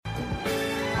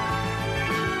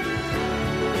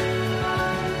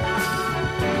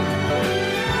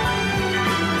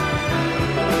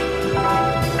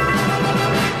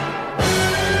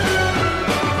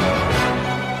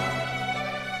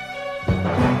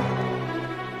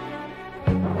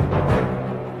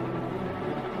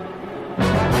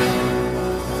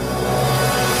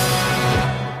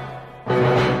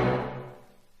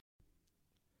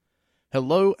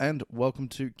Hello and welcome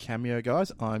to Cameo,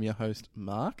 guys. I'm your host,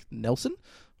 Mark Nelson.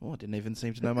 Oh, I didn't even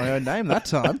seem to know my own name that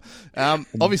time.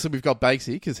 Obviously, we've got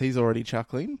Bakesy because he's already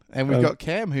chuckling, and we've got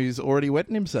Cam who's already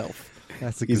wetting himself.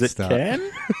 That's a good start.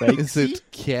 Is it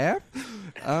Cam?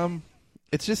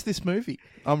 It's just this movie.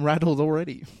 I'm rattled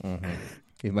already. Mm-hmm.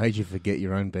 It made you forget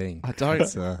your own being. I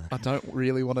don't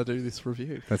really want to do this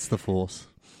review. That's the force.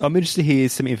 I'm interested to hear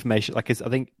some information. Like, 'cause I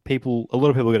think a lot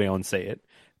of people are going to go and see it,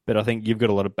 but I think you've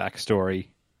got a lot of backstory.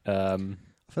 And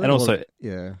also,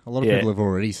 a lot of people have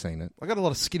already seen it. I got a lot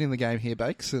of skin in the game here,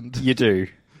 Bakes, and you do,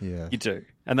 yeah, you do,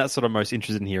 and that's what I'm most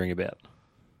interested in hearing about.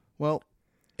 Well,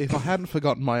 if I hadn't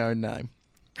forgotten my own name,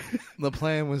 the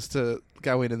plan was to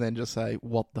go in and then just say,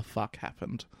 "What the fuck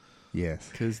happened?" Yes,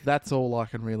 because that's all I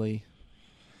can really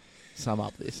sum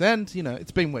up this. And you know,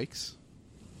 it's been weeks.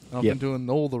 I've been doing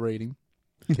all the reading.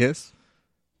 Yes,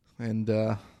 and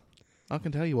I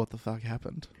can tell you what the fuck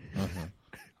happened. Uh-huh.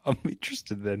 I'm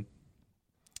interested. Then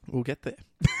we'll get there.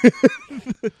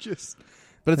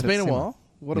 but it's been a while.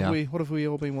 What have we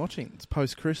all been watching? It's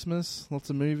post Christmas. Lots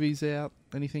of movies out.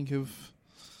 Anything of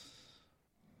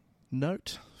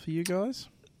note for you guys?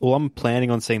 Well, I'm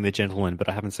planning on seeing The Gentleman, but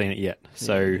I haven't seen it yet,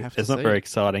 so it's not very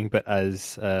exciting. But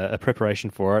as a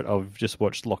preparation for it, I've just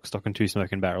watched Lock, Stock and Two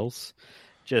Smoking Barrels,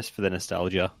 just for the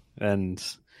nostalgia, and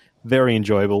very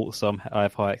enjoyable. So I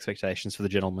have high expectations for The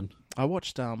Gentleman. I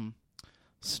watched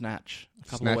Snatch a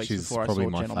couple of weeks before I saw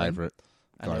Gentleman. Snatch is probably my favourite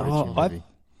Guy Ritchie movie. I've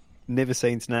never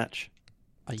seen Snatch.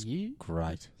 Are you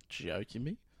great? Joking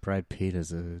me? Brad Pitt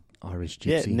as an Irish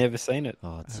gypsy. Yeah, never seen it.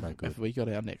 Oh, it's so good. Have we got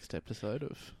our next episode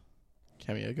of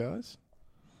Cameo, guys?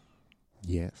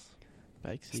 Yes.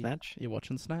 Bakesy, Snatch? You're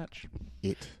watching Snatch?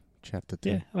 It, Chapter 2.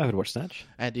 Yeah, I haven't watched Snatch.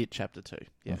 And It, Chapter 2,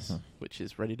 yes. Which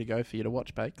is ready to go for you to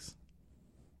watch, Bakes.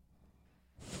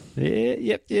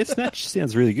 Yeah, Snatch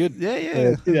sounds really good.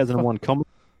 Yeah. 2001 comedy.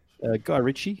 Guy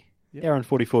Ritchie, hour and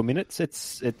 44 minutes.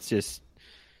 It's just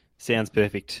sounds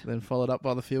perfect. Then followed up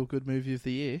by the feel-good movie of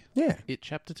the year. Yeah. It,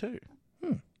 Chapter 2.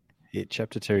 It,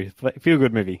 Chapter 2. Feel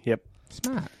good movie, yep.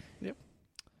 Smart. Yep.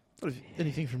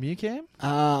 Anything from you, Cam?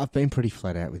 I've been pretty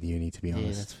flat out with uni, to be honest.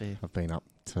 Yeah, that's fair. I've been up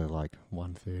to like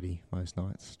 1:30 most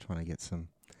nights trying to get some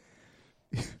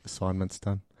assignments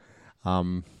done.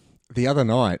 The other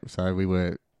night, so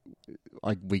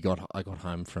I got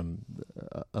home from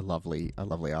a lovely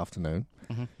afternoon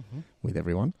with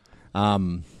everyone.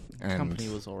 And company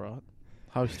was all right.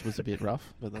 Host was a bit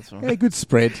rough, but that's all right. Yeah, good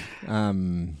spread.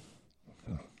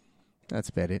 That's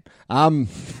about it.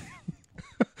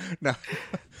 No,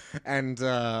 and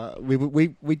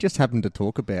we just happened to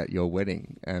talk about your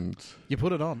wedding, and you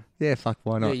put it on. Yeah, fuck,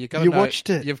 why not? Yeah, watched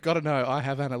it. You've got to know I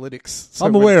have analytics. So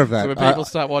I'm aware of that. So when people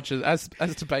start watching, as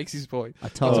to Bakesy's point,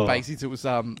 Bakesy's, it was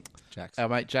Jackson. Our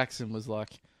mate Jackson was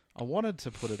like, I wanted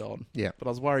to put it on, yeah, but I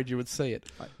was worried you would see it.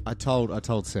 I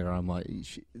told Sarah, I'm like,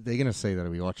 they're going to see that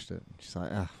we watched it. She's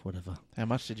like, whatever. How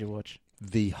much did you watch?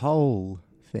 The whole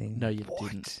thing. No, you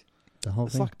didn't. The whole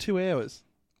it's thing. It's like 2 hours.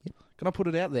 Yep. Can I put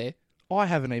it out there? I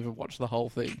haven't even watched the whole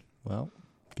thing. Well,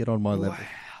 get on my level.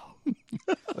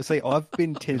 See, I've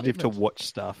been tentative to watch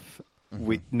stuff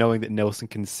with knowing that Nelson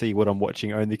can see what I'm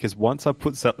watching, only because once I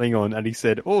put something on and he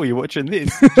said, "Oh, you're watching this,"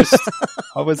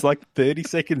 I was like 30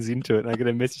 seconds into it, and I get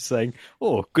a message saying,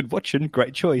 "Oh, good watching,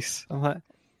 great choice." I'm like,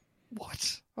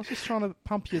 "What?" I was just trying to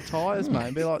pump your tyres, mate,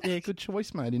 and be like, "Yeah, good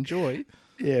choice, mate. Enjoy."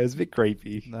 Yeah, it was a bit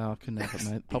creepy. No, I couldn't have it,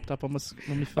 mate. It popped up on my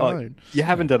phone. You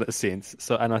haven't done it since,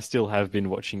 and I still have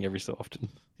been watching every so often.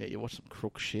 Yeah, you watch some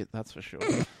crook shit, that's for sure.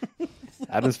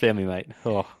 Addams Family, mate.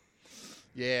 Oh,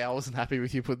 yeah, I wasn't happy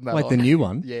with you putting that on. Wait, the new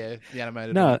one? Yeah, the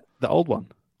animated one. No, the old one.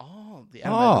 Oh, the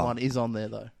animated one is on there,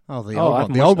 though. Oh, the old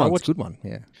one. The old one's a good one.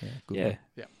 Yeah, good one.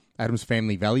 Yeah. Addams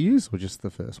Family Values, or just the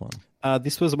first one?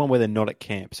 This was the one where they're not at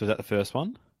camp, so was that the first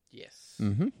one? Yes.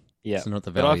 Mm-hmm. Yeah. So not the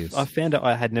Values. I found out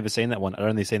I had never seen that one. I'd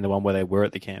only seen the one where they were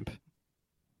at the camp.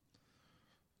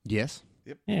 Yes.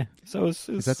 Yep. Yeah. So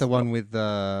is that the one with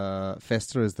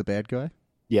Fester as the bad guy?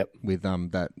 Yep. With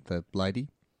the lady?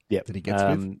 Yep. That he gets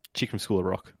with? Chick from School of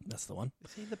Rock. That's the one.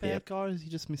 Is he the bad guy or is he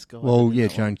just misguided? Well, yeah,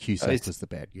 Joan Cusack was the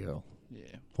bad girl.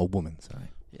 Yeah. Or woman, sorry.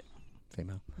 Yeah.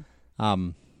 Female.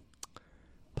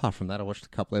 Apart from that, I watched a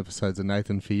couple episodes of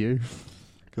Nathan For You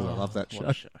because I love that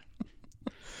show.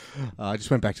 I just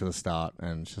went back to the start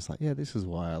and it's just like, yeah, this is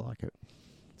why I like it.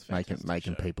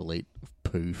 Making people eat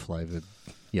poo-flavoured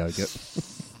yogurt.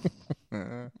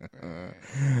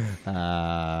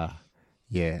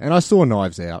 Yeah, and I saw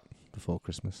Knives Out before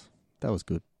Christmas. That was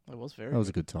good. It was very That was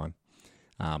a good time.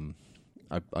 I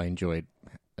enjoyed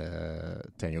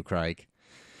Daniel Craig.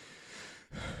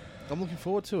 I'm looking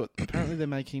forward to it. Apparently they're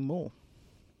making more.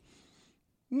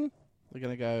 Mm. They're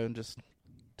going to go and just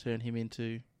turn him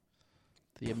into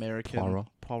the American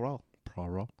Poirot.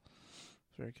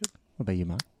 Very good. What about you,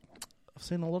 Mark? I've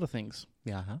seen a lot of things.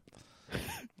 Yeah. I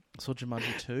saw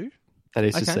Jumanji 2. That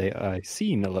is to Okay. say, I've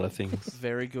seen a lot of things.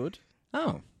 Very good.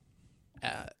 Oh.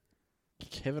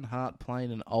 Kevin Hart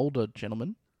playing an older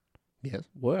gentleman Yes.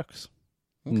 works.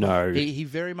 No. He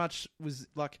very much was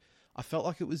like, I felt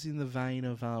like it was in the vein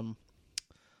of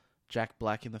Jack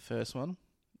Black in the first one,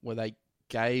 where they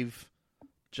gave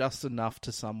just enough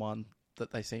to someone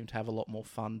that they seemed to have a lot more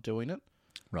fun doing it,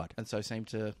 Right. and so seemed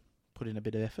to put in a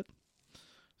bit of effort.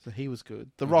 So he was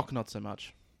good. The Rock, not so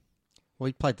much. Well,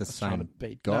 he played the was trying to same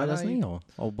beat guy, No, doesn't he?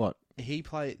 Or what?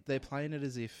 They're playing it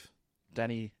as if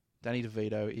Danny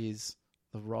DeVito is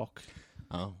The Rock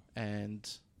Oh. and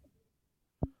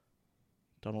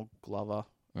Donald Glover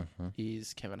Mm-hmm.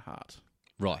 is Kevin Hart,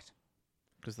 Right.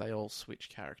 because they all switch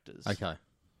characters. Okay.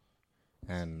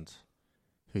 And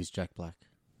who's Jack Black?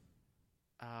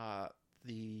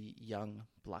 The young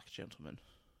black gentleman.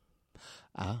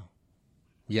 Ah.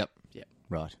 Yep. Yep.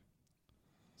 Right.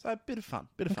 So a bit of fun.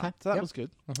 So that Yep. was good.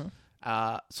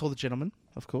 Mm-hmm. Saw The Gentleman,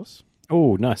 of course.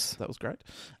 Oh, nice. That was great.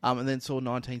 And then saw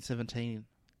 1917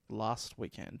 last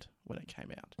weekend when it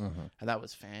came out. Mm-hmm. And that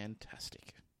was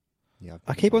fantastic. Yeah.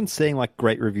 I keep on seeing like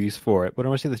great reviews for it, but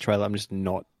when I see the trailer, I'm just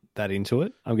not that into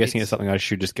it. I'm guessing it's something I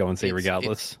should just go and see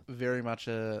regardless. It's very much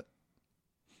a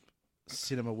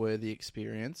cinema-worthy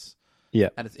experience. Yeah.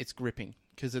 And it's gripping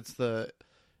because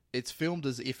it's filmed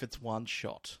as if it's one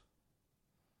shot.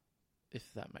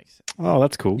 If that makes sense. Oh,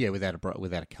 that's cool. Yeah, without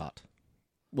a cut.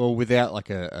 Well, without like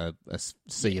a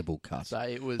seeable cut, So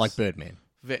it was like Birdman.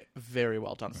 very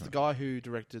well done. It's the guy who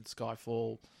directed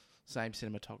Skyfall, same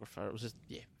cinematographer. It was just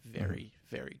very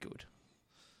very good.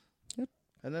 Yep.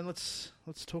 And then let's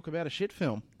talk about a shit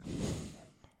film.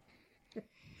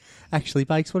 Actually,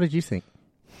 Bakes, what did you think?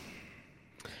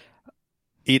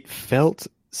 It felt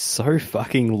so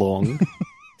fucking long.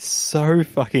 So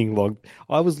fucking long.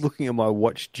 I was looking at my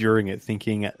watch during it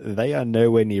thinking they are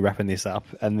nowhere near wrapping this up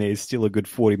and there's still a good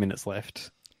 40 minutes left.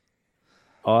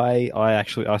 I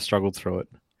struggled through it.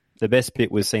 The best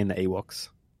bit was seeing the Ewoks.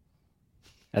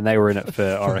 And they were in it for,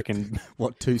 I reckon,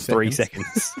 What, 2 seconds? 3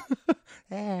 seconds.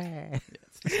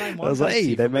 It's the same I one. was like, hey,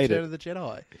 Casey they from made Return it. of the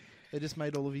Jedi. They just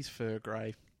made all of his fur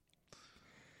grey.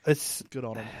 It's, Good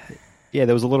on him. yeah,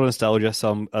 there was a lot of nostalgia,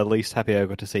 so I'm at least happy I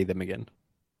got to see them again.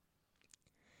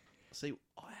 See,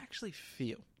 I actually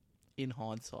feel, in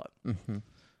hindsight, Mm-hmm.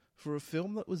 for a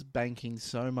film that was banking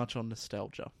so much on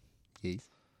nostalgia, Yes.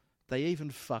 they even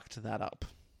fucked that up.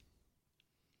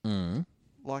 Mm.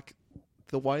 Like,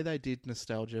 the way they did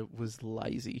nostalgia was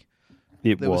lazy.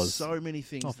 It There were was. so many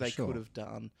things Oh, for they sure. could have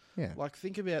done. Yeah. Like,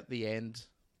 think about the end.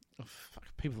 Oh, fuck,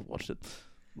 people have watched it.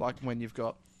 Like, when you've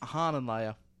got Han and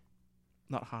Leia.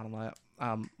 Not Han and Leia.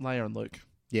 Leia and Luke.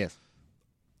 Yes.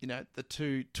 You know, the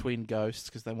two twin ghosts,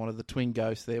 because they wanted the twin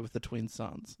ghosts there with the twin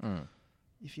sons. Mm.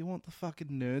 If you want the fucking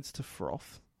nerds to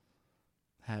froth,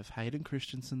 have Hayden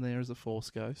Christensen there as a Force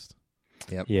ghost.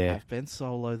 Yep. Yeah. Have Ben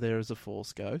Solo there as a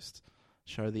Force ghost.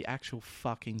 Show the actual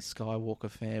fucking Skywalker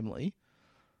family,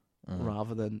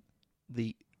 rather than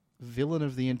the villain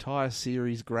of the entire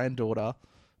series' granddaughter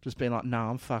just being like,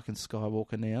 "No, I'm fucking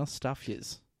Skywalker now. Stuff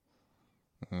yous."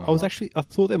 I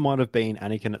thought there might have been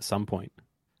Anakin at some point.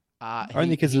 Only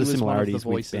because of the similarities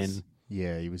with Ben.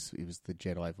 Yeah, he was the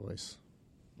Jedi voice.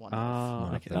 One of. One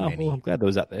of Okay. the Oh, many. well, I'm glad that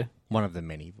was out there. One of the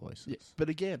many voices. Yeah, but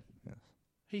again, Yes.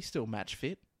 he's still match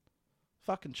fit.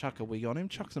 Fucking chuck a wig on him.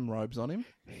 Chuck some robes on him.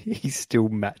 He's still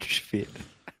match fit.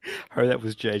 Oh, that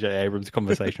was J.J. Abrams'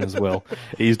 conversation as well.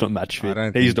 He's not match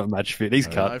fit. He's not match fit. He's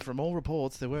No, cut. from all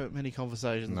reports, there weren't many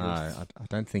conversations. No, with I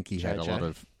don't think he had a JJ. lot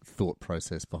of thought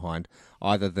process behind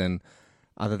other than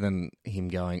him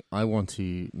going, I want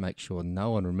to make sure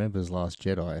no one remembers Last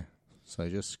Jedi. So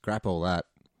just scrap all that.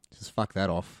 Just fuck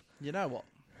that off. You know what?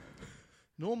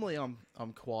 Normally, I'm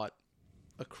quite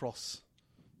across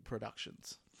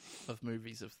productions of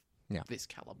movies of Yeah. this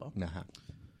caliber. Nah.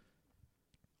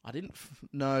 I didn't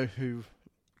know who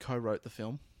co-wrote the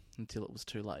film until it was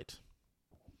too late.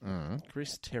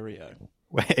 Chris Terrio.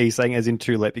 Wait, are you saying as in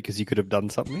too late because you could have done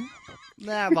something?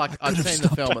 Nah, like I'd seen the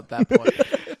film at that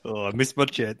point. Oh, I missed my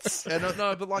chance. And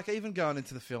no, but like even going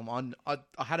into the film, I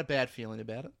had a bad feeling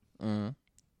about it.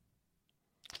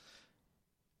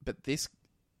 But this,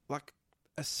 like,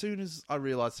 as soon as I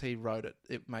realised he wrote it,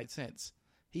 it made sense.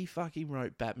 He fucking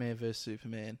wrote Batman vs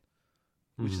Superman,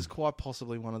 which is quite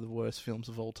possibly one of the worst films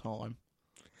of all time.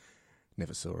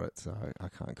 Never saw it, so I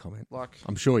can't comment. Like,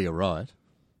 I'm sure you're right.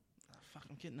 fuck,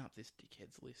 I'm getting up this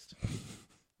dickhead's list.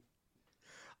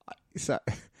 So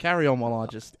Carry on while I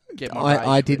just get my.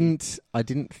 I didn't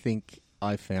think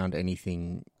I found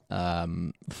anything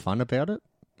fun about it,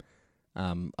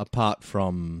 apart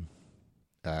from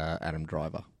Adam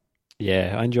Driver.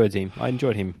 Yeah, I enjoyed him.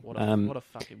 What a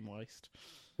fucking waste.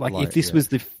 Like, Like, if this yeah. was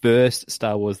the first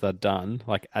Star Wars they'd done,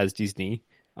 like, as Disney,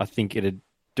 I think it'd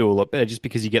do a lot better just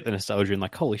because you get the nostalgia and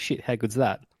like, holy shit, how good's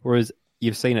that? Whereas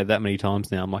you've seen it that many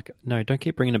times now. I'm like, no, don't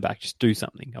keep bringing it back. Just do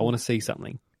something. I want to see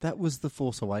something. That was The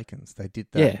Force Awakens. They did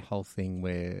that Yeah. whole thing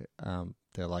where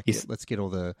they're like, Yes. "Yeah, let's get all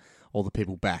the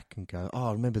people back and go,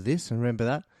 oh, remember this and remember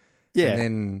that. Yeah.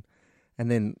 And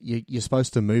then you're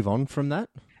supposed to move on from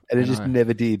that. And it just No.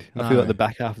 never did. I feel No. like the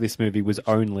back half of this movie was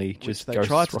only Which just they ghosts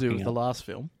tried to do rocking with the up. last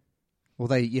film. Well,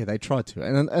 they tried to,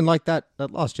 and like that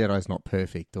Last Jedi is not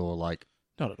perfect or like,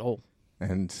 Not at all.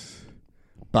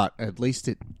 but at least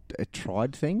it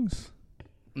tried things.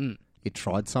 Mm. It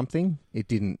tried something. It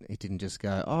didn't just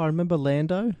go, oh, I remember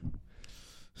Lando.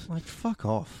 Like, fuck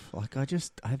off. Like, I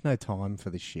have no time for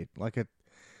this shit. Like,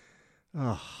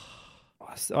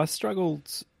 I struggled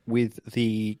with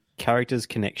the characters'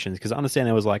 connections because I understand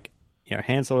there was like, you know,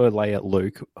 Han Solo, Leia,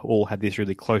 Luke all had this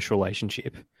really close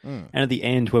relationship. And at the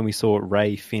end, when we saw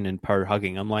Rey, Finn, and Poe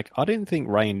hugging, I'm like, I didn't think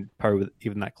Rey and Poe were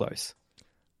even that close.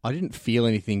 I didn't feel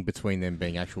anything between them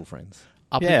being actual friends.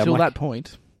 Up Yeah, until I'm like- that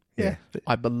point, Yeah.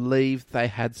 I believe they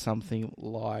had something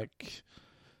like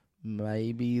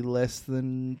maybe less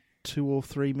than 2 or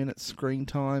 3 minutes screen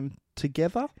time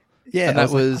together. Yeah, and I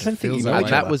that like, was I don't think feels you that know and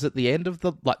way. that that was at the end of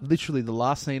the literally the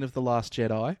last scene of The Last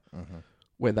Jedi, Mm-hmm.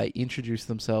 where they introduced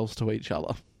themselves to each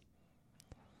other.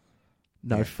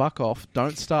 No, Yeah. fuck off!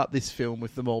 Don't start this film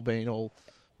with them all being all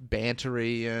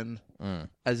bantery and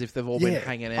as if they've all been Yeah,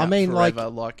 hanging I out mean, like- forever.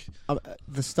 Like,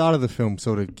 The start of the film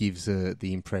sort of gives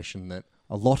the impression that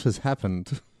a lot has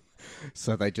happened.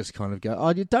 So they just kind of go, oh,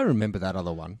 you don't remember that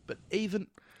other one. but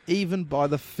even by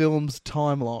the film's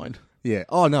timeline, Yeah.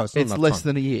 Oh, no, it's not it's enough less time.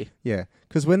 than a year. Yeah,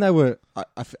 because when they were,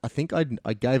 I think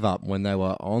I gave up when they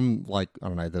were on, like, I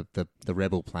don't know, the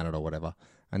Rebel planet or whatever,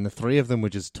 and the three of them were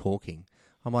just talking.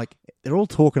 I'm like, they're all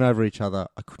talking over each other.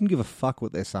 I couldn't give a fuck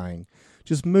what they're saying.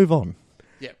 Just move on.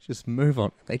 Yeah. Just move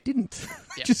on. They didn't.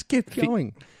 Yeah. Just kept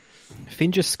going.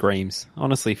 Finn just screams.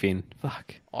 Honestly, Finn.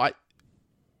 Fuck.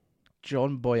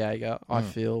 John Boyega, I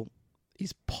feel,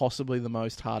 is possibly the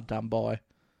most hard done by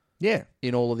Yeah.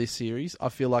 in all of this series. I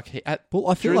feel like Well,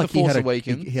 I feel during like The Force he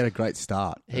Awakens, had a great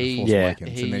start. at The He- Force Yeah.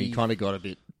 Awakens, and then he kind of got a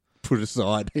bit put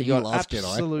aside. he in got Last Jedi.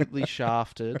 absolutely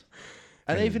shafted.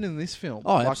 And even in this film,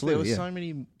 Oh, like, absolutely, there were yeah. so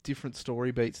many different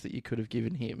story beats that you could have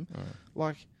given him.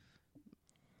 Like,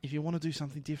 if you want to do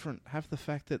something different, have the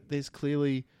fact that there's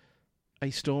clearly a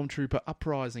stormtrooper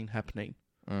uprising happening.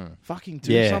 Fucking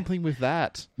do Yeah. something with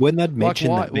that. When they'd Like,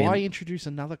 mentioned why, that, man, why introduce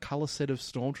another colour set of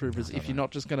stormtroopers if you're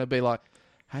not just going to be like,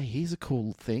 hey, here's a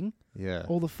cool thing. Yeah.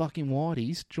 All the fucking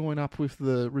whiteys join up with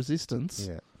the resistance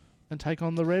Yeah. and take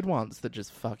on the red ones that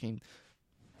just fucking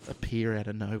appear out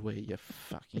of nowhere, you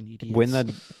fucking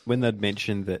idiots. when they'd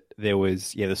mentioned that there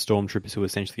was the stormtroopers who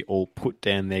essentially all put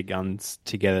down their guns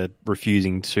together,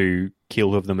 refusing to kill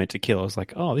whoever they're meant to kill, I was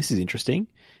like, oh, this is interesting.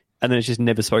 And then it's just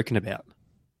never spoken about.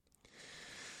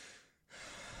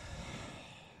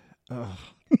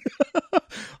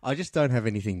 I just don't have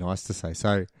anything nice to say.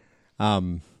 So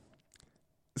I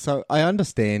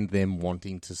understand them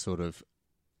wanting to sort of.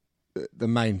 The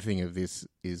main thing of this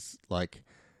is like,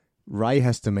 Rey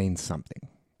has to mean something.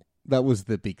 That was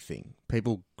the big thing.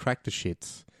 People cracked the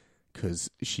shits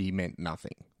because she meant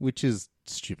nothing, which is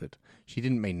stupid. She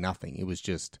didn't mean nothing. It was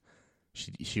just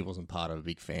she wasn't part of a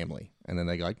big family. And then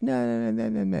they go like,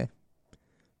 no.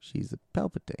 She's a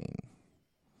Palpatine.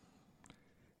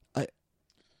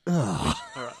 All right,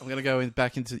 I'm going to go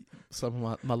back into some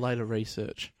of my later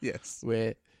research Yes.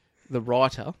 where the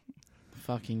writer,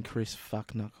 fucking Chris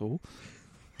Fuckknuckle,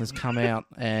 has come out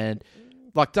and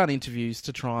like done interviews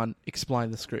to try and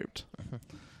explain the script,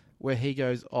 where he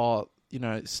goes, oh, you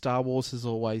know, Star Wars has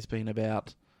always been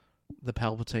about the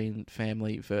Palpatine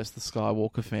family versus the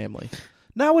Skywalker family.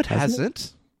 No, it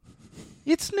hasn't.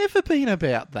 It's never been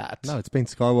about that. No, it's been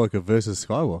Skywalker versus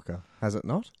Skywalker, has it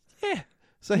not? Yeah.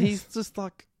 So he's just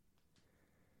like,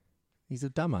 He's a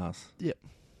dumbass. yep.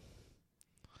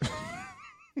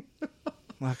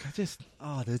 Like, I just...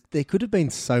 Oh, there could have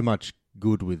been so much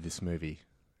good with this movie,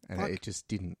 and Like- it just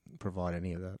didn't provide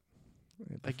any of that.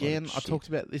 It provided Again, I shit. talked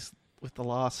about this with the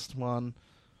last one.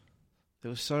 There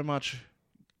was so much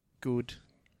good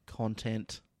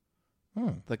content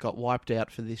that got wiped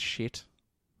out for this shit,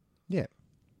 Yeah.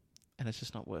 and it's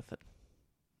just not worth it.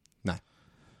 No.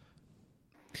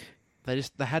 They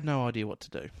had no idea what to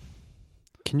do.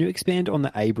 Can you expand on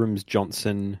the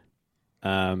Abrams-Johnson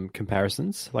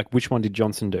comparisons? Like, which one did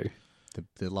Johnson do?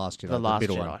 The Last Jedi. The Last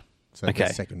middle Jedi. one. So Okay.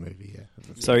 the second movie,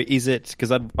 yeah. So is it,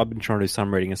 because I've been trying to do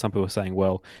some reading and some people are saying,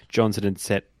 well, Johnson had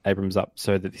set Abrams up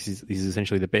so that this is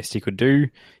essentially the best he could do.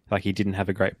 Like he didn't have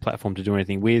a great platform to do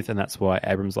anything with, and that's why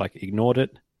Abrams ignored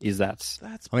it. Is that...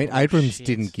 That's I mean, Abrams bullshit.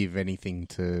 didn't give anything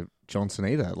to Johnson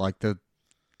either. Like the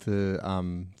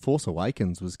Force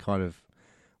Awakens was kind of,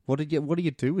 what do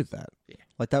you do with that? Yeah.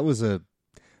 Like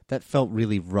that felt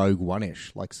really Rogue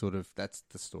One-ish. Like sort of that's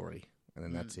the story, and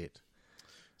then that's it.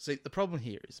 See, the problem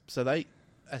here is, so they,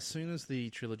 as soon as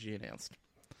the trilogy announced,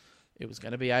 it was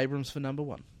going to be Abrams for number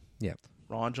 1, Yeah.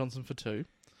 Rian Johnson for 2,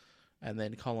 and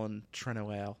then Colin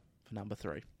Trevorrow for number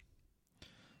 3.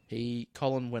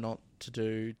 Colin went on to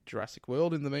do Jurassic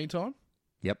World in the meantime,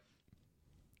 Yep.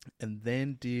 and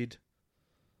then did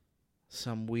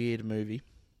some weird movie,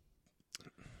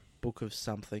 Book of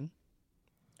Something,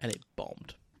 and it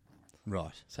bombed.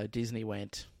 Right. So Disney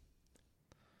went,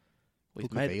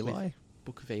 Book of Eli.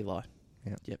 Book of Eli.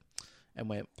 Yeah. Yep. And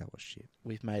That was shit.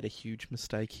 we've made a huge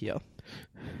mistake here.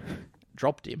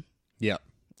 Dropped him, Yeah.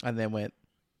 and then went,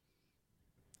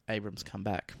 Abrams, come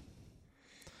back.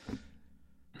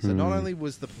 So not only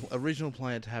was the original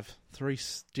plan to have 3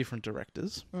 different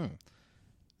directors,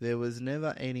 there was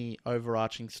never any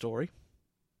overarching story,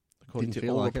 according Didn't to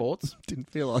feel all like it. reports. Didn't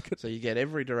feel like it. So you get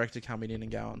every director coming in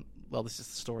and going, well, this is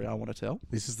the story I want to tell.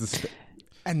 This is the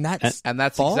and that's And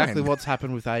that's fine. exactly what's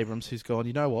happened with Abrams, who's gone,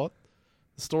 you know what?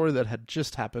 The story that had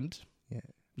just happened, Yeah.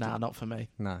 nah, not for me.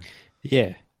 No.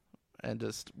 Yeah. And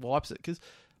just wipes it. Because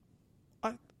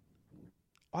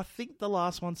I think the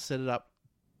last one set it up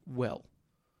well.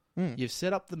 You've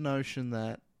set up the notion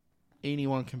that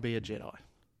anyone can be a Jedi.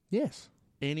 Yes.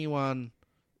 Anyone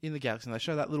in the galaxy. And they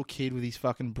show that little kid with his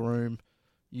fucking broom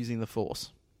using the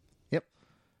Force. Yep.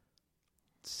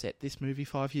 Set this movie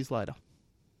 5 years later.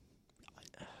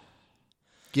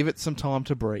 Give it some time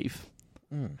to breathe.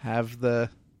 Have the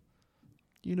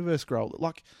universe grow.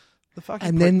 Like, the fucking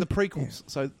And then- the prequels.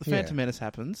 So, The Phantom Menace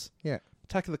happens. Yeah.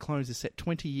 Attack of the Clones is set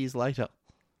 20 years later.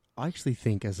 I actually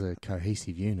think as a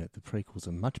cohesive unit, the prequels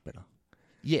are much better.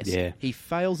 Yes, Yeah. he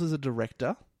fails as a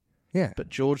director, Yeah. but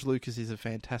George Lucas is a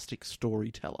fantastic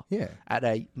storyteller. Yeah. At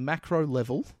a macro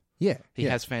level, Yeah. he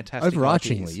yeah. has fantastic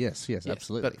Overarchingly, ideas. yes,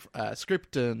 absolutely. But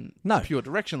script and No. pure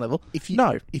direction level, If you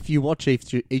no. if you watch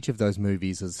each of those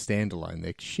movies as standalone,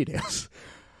 they're shit house.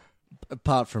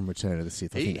 Apart from Return of the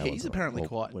Sith, I think that He's one's apparently or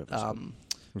quite... whatever it's called.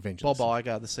 Revenge Bob of the Sith.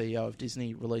 Iger, the CEO of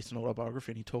Disney, released an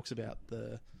autobiography and he talks about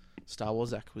the Star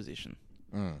Wars acquisition.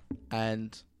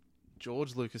 And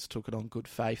George Lucas took it on good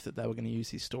faith that they were going to use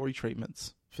his story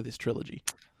treatments for this trilogy.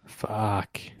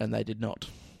 Fuck. And they did not.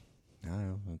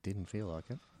 No, it didn't feel like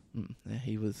it. Yeah,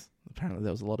 he was... Apparently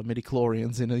there was a lot of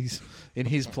midichlorians in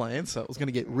his plan, so it was going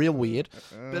to get real weird.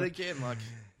 But again, like...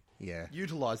 Yeah.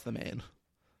 Utilise the man.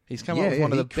 He's come up with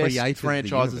one of he the best created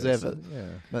franchises the universe. ever. Yeah.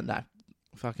 But no,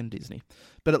 fucking Disney.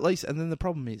 But at least, and then the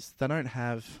problem is, they don't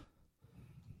have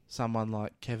someone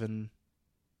like Kevin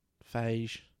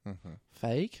Feige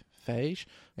Either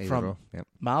from or. Yep.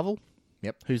 Marvel,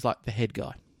 Yep. who's like the head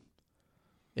guy.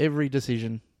 Every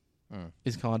decision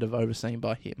is kind of overseen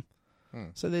by him.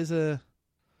 So there's a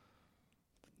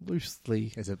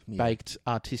loosely There's a baked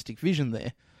artistic vision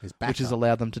there, there's which has backup.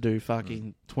 allowed them to do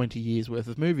fucking 20 years worth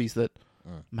of movies that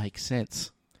make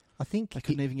sense. I think They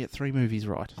couldn't even get 3 movies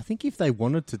right. I think if they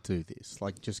wanted to do this,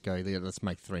 like just go there, let's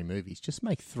make 3 movies. Just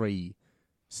make 3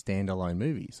 standalone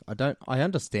movies. I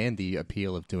understand the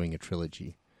appeal of doing a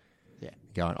trilogy. Yeah.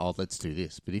 Going, oh, let's do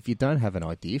this. But if you don't have an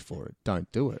idea for it,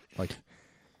 don't do it. Like,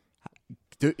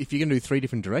 if you're going to do 3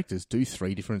 different directors, do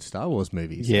 3 different Star Wars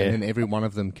movies. Yeah. And then every one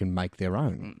of them can make their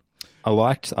own. I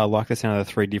like the sound of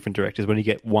the 3 different directors. When you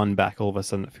get one back, all of a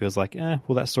sudden it feels like,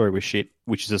 well, that story was shit,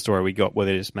 which is the story we got, where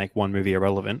they just make one movie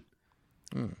irrelevant.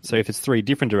 So if it's 3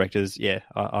 different directors,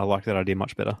 I like that idea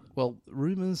much better. Well,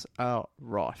 rumours are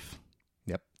rife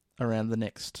Yep. around the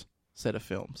next set of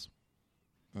films.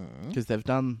 Because they've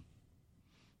done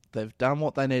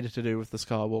what they needed to do with the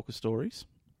Skywalker stories.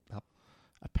 Yep.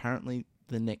 Apparently,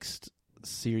 the next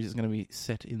series is going to be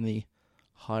set in the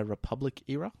High Republic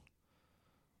era,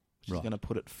 which is Right. going to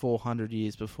put it 400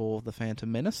 years before the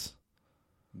Phantom Menace.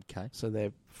 Okay. So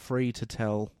they're free to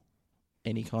tell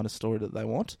any kind of story that they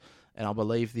want. And I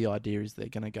believe the idea is they're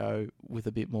going to go with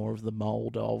a bit more of the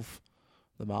mould of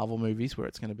the Marvel movies, where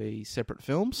it's going to be separate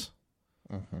films,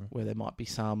 where there might be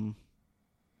some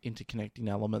interconnecting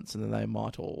elements, and then they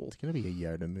might all It's going to be a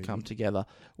Yoda movie. come together.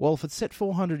 Well, if it's set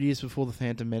 400 years before the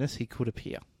Phantom Menace, he could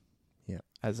appear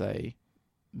as a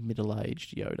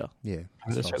middle-aged Yoda. Yeah.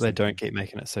 I just hope they don't keep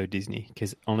making it so Disney,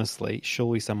 because honestly,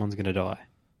 surely someone's going to die.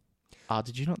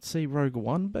 Did you not see Rogue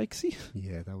One, Bakesy?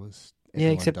 Yeah, that was... Yeah,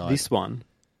 everyone except died. this one.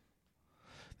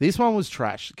 This one was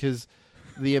trash because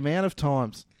the amount of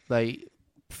times they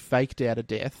faked out a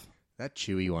death. That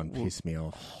Chewie one pissed me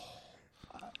off.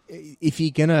 If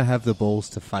you're going to have the balls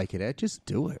to fake it out, just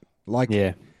do it. Like,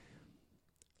 Yeah.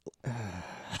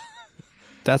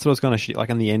 That's what I was going to shoot. Like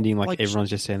in the ending, Like,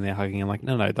 everyone's just standing there hugging. I'm like,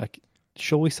 no, like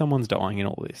surely someone's dying in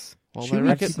all this. Well,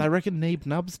 Chewie- they reckon Neeb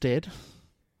Nub's dead.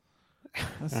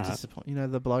 That's disappointing. You know,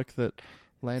 the bloke that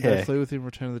Lando flew with in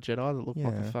Return of the Jedi that looked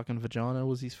like a Yeah. fucking vagina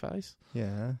was his face.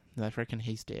 yeah. They reckon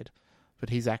he's dead. But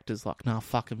his actor's like, nah,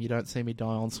 fuck him. You don't see me die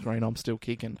on screen. I'm still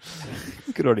kicking.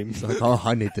 Good on him. It's like, oh,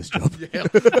 I need this job. Yeah.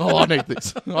 Oh, I need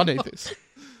this. I need this.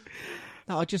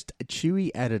 No, Chewie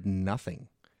added nothing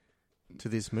to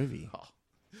this movie.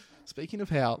 Speaking of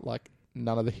how, like,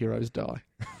 none of the heroes die.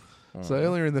 So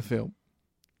earlier in the film,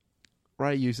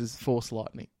 Rey uses Force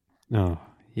lightning. Oh,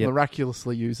 yeah.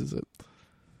 Miraculously uses it.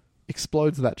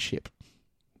 Explodes that ship.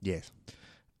 Yes.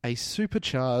 A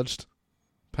supercharged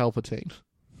Palpatine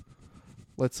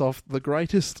lets off the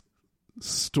greatest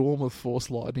storm of Force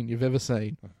lightning you've ever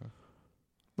seen.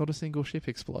 Not a single ship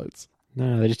explodes.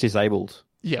 No, they're just disabled.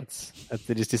 Yep.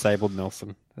 They're just disabled,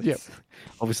 Nelson. Yep.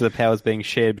 Obviously, the power's being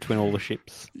shared between all the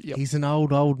ships. Yep. He's an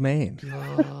old man.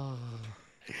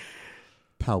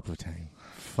 Palpatine.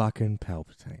 Fucking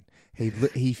Palpatine.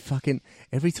 He fucking...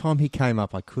 Every time he came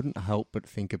up, I couldn't help but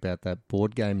think about that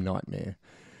board game Nightmare.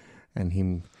 And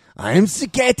him... I'm the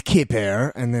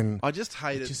gatekeeper! And then... I just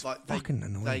hated Just like fucking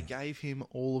annoying. they gave him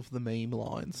all of the meme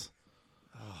lines.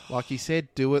 Like he said,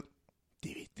 do it.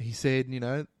 He said, you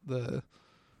know, the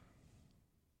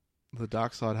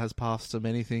dark side has passed to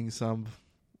many things some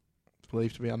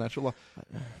believe to be unnatural. Like,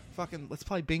 fucking, let's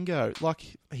play bingo. Like,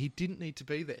 he didn't need to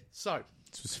be there. So,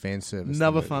 This was fan service.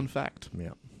 another fun fact.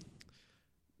 Yep.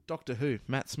 Doctor Who,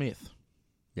 Matt Smith,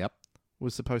 Yep.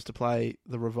 was supposed to play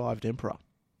the revived Emperor.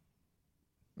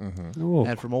 Mm-hmm. Oh,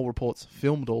 And from all reports,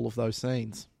 filmed all of those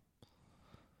scenes.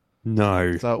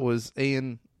 no. So it was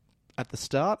Ian at the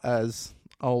start as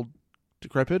old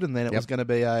decrepit, and then it was going to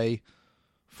be a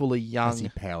fully As he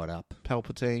young powered up.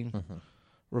 Palpatine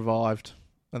revived.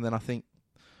 And then I think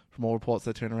from all reports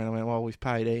they turned around and went, well, we've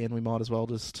paid Ian, we might as well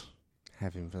just...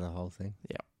 Have him for the whole thing.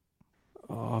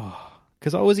 Oh,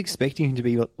 because I was expecting him to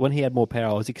be, when he had more power,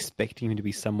 I was expecting him to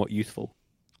be somewhat youthful.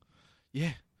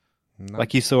 Yeah. No.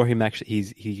 Like you saw him actually,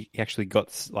 he actually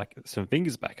got like some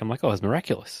fingers back. I'm like, oh, it's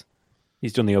miraculous.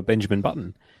 He's doing the old Benjamin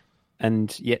Button,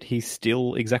 and yet he's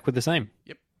still exactly the same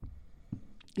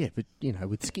Yeah, but, you know,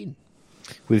 with skin.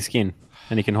 with skin,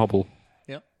 and he can hobble.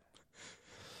 Yep.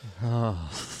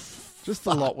 Just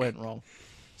a lot went wrong.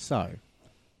 So,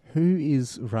 who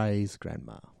is Rey's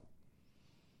grandma?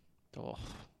 Oh.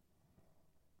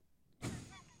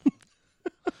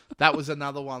 That was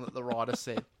another one that the writer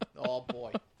said. Oh,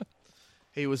 boy.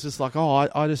 He was just like, oh,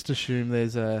 I just assume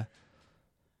there's an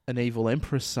evil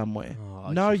empress somewhere.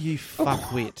 Oh, No, you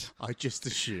fuckwit. I just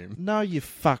assume. No, you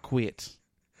fuckwit.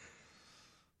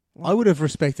 I would have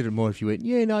respected it more if you went,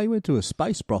 yeah, no, he went to a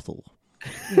space brothel.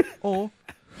 Or,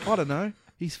 I don't know,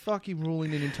 he's fucking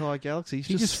ruling an entire galaxy. He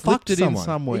He's just just slipped fucked it someone. in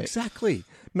somewhere. Exactly.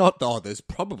 Not, oh, there's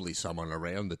probably someone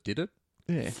around that did it.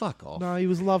 Yeah. Fuck off. No, he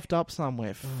was loved up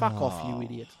somewhere. Fuck off, you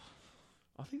idiot.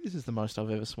 I think this is the most I've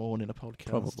ever sworn in a podcast.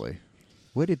 Probably.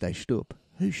 Where did they stoop?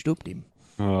 Who stooped him?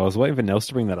 Oh, I was waiting for Nels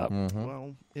to bring that up.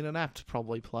 Well, in an apt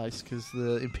probably place, because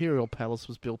the Imperial Palace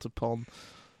was built upon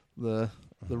the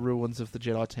ruins of the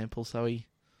Jedi Temple, so he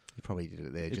He probably did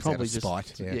it there just probably out of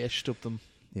spite. yeah, stooped them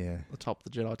Yeah. atop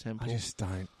the Jedi Temple. I just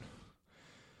don't.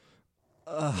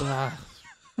 Ah,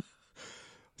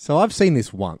 So I've seen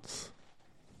this once.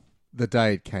 The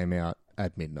day it came out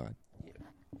at midnight.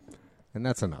 And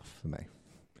that's enough for me.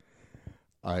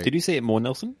 Did you see it more,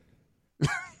 Nelson?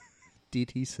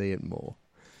 Did he see it more?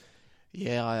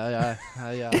 yeah,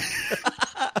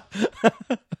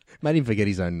 Made him forget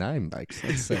his own name, Bakes.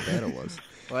 That's so bad it was.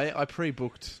 I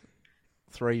pre-booked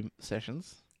 3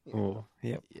 sessions. Oh,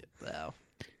 yep. Yeah, well,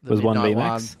 Was one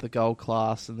midnight VMAX? the gold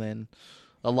class, and then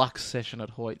a Lux session at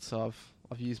Hoyt. So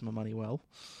I've used my money well.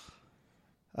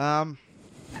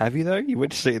 Have you though? You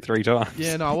went to see it 3 times.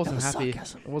 Yeah, no, I wasn't was happy.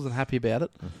 sarcasm. I wasn't happy about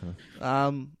it.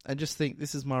 And just think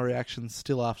this is my reaction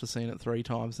still after seeing it 3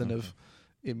 times, and have,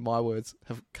 in my words,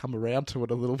 have come around to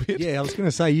it a little bit. Yeah, I was going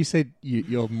to say, you said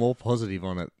you're more positive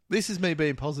on it, This is me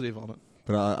being positive on it.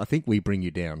 but I think we bring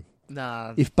you down.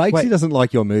 Nah, If Bakesy Wait. doesn't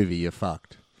like your movie, you're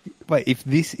fucked. Wait, if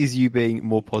this is you being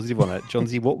more positive on it, John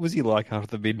Z, what was he like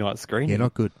after the midnight screening? Yeah,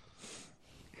 not good.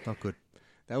 Not good.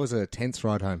 That was a tense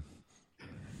ride home.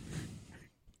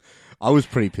 I was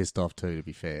pretty pissed off too, to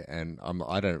be fair, and I'm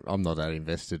not that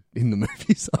invested in the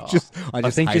movies. I just I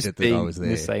think hated just that I being was in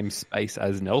there. the same space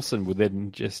as Nelson would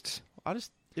then just... I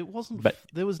just It wasn't. But-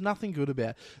 There was nothing good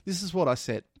about it. This is what I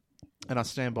said, and I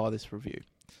stand by this review.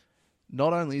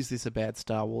 Not only is this a bad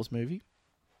Star Wars movie,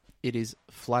 it is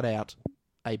flat out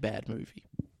a bad movie.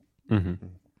 Mm-hmm.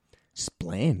 It's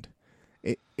bland.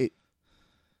 It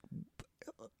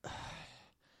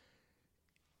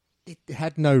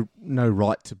had no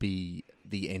right to be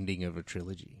the ending of a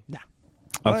trilogy. Nah.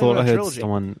 I Not thought even I a heard trilogy.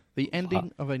 someone. The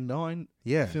ending of a 9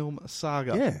 Yeah. film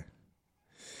saga. Yeah.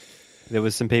 There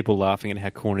was some people laughing at how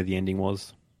corny the ending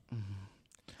was.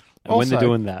 And when they're Also,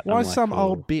 doing that, Why I'm is like, some oh.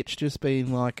 old bitch just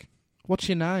being like, "What's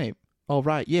your name?" Oh,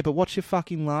 right, yeah, but what's your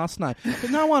fucking last name? But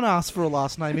no one asks for a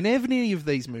last name in any of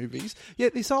these movies.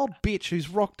 Yet this old bitch who's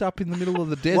rocked up in the middle of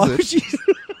the Why desert, was she,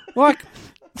 like,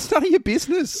 it's none of your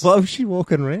business. why was she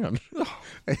walking around?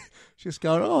 Just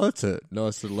going, oh, that's a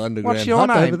nice little underground What's your hut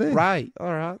name? over there. Ray.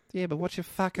 All right, yeah, but what's your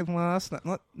fucking last name?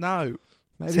 Like, no.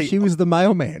 Maybe See, she was the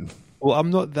mailman. Well,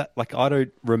 I'm not that, like, I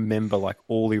don't remember, like,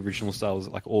 all the original styles,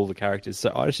 like, all the characters.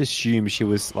 So I just assumed she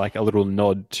was, like, a little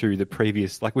nod to the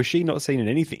previous. Like, was she not seen in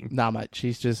anything? Nah, mate,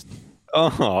 she's just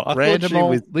Oh, I random thought she old,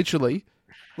 was. literally,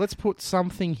 let's put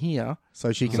something here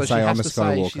So she can so say, she has I'm a to say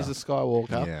Skywalker. she's a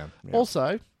Skywalker. Yeah.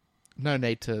 Also, no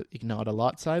need to ignite a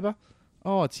lightsaber.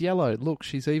 Oh, it's yellow. Look,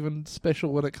 she's even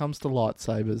special when it comes to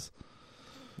lightsabers.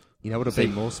 You know what would have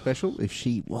been more special? If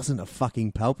she wasn't a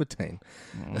fucking Palpatine.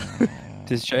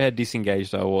 To show how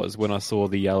disengaged I was when I saw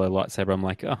the yellow lightsaber, I'm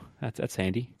like, oh, that's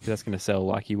handy. 'Cause that's going to sell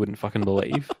like you wouldn't fucking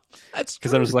believe. That's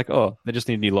Because I was like, oh, they just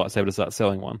need a new lightsaber to start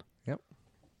selling one. Yep.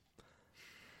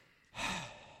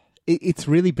 It's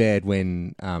really bad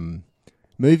when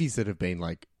movies that have been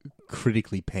like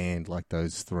critically panned, like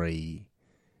those 3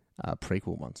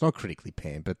 prequel ones, not critically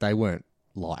panned, but they weren't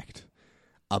liked,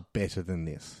 are better than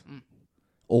this.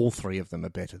 All 3 of them are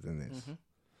better than this.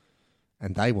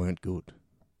 And they weren't good.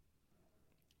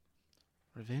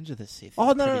 Revenge of the Sith is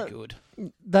Oh, no, pretty no. good.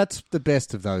 That's the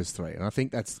best of those 3, and I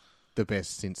think that's the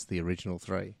best since the original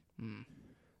 3.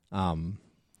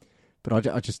 But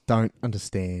I just don't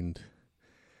understand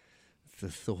the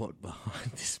thought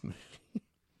behind this movie.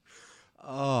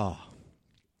 Oh,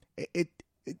 it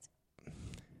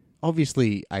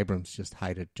obviously Abrams just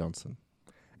hated Johnson,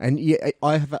 and yeah,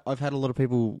 I've had a lot of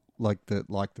people like the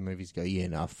movies go, yeah,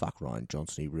 no, fuck Ryan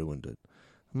Johnson, he ruined it.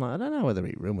 I'm like, I don't know whether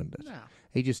he ruined it. No.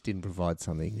 He just didn't provide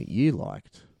something that you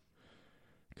liked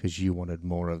because you wanted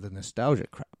more of the nostalgia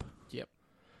crap. Yep.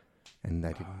 And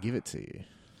they didn't give it to you.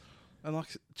 And like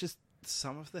just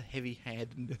some of the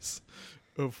heavy-handedness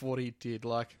of what he did,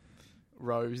 like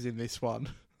Rose in this one.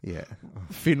 Yeah.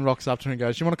 Finn rocks up to her and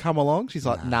goes, "You want to come along?" She's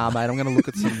like, "Nah, mate. I'm going to look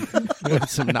at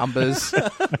some numbers.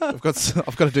 I've got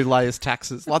to do Leia's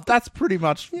taxes." Like that's pretty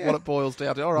much what it boils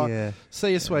down to. All right, Yeah.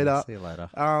 see you, sweetheart. See you later.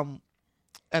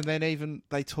 And then even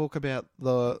they talk about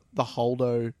the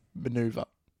Holdo maneuver,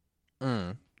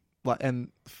 like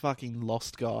and fucking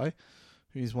Lost guy,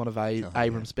 who's one of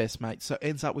Abrams' best mates, so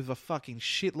ends up with a fucking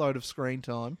shitload of screen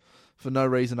time for no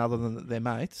reason other than that they're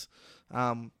mates.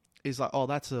 Is like, oh,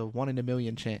 that's a 1 in a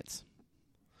million chance.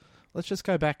 Let's just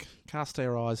go back, cast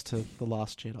our eyes to The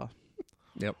Last Jedi.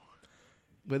 Yep.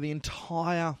 Where the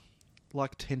entire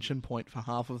like tension point for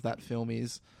half of that film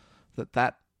is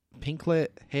that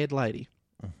pink-haired lady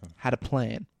had a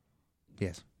plan,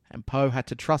 Yes. and Poe had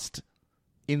to trust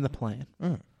in the plan.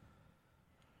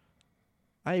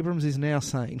 Abrams is now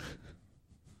saying,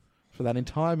 for that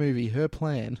entire movie, her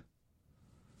plan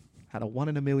had a 1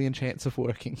 in a million chance of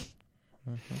working.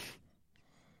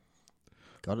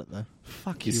 Got it though.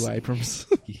 Fuck you, Abrams.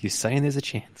 You're saying there's a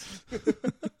chance.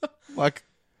 Like,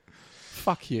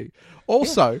 fuck you.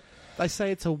 Also, they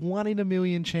say it's a 1 in a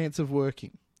million chance of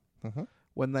working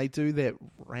when they do their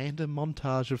random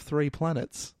montage of 3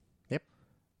 planets. Yep.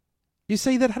 You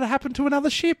see that had happened to another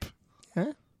ship.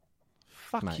 Huh?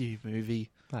 Fuck Mate. you, movie.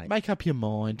 Mate. Make up your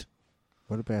mind.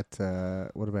 What about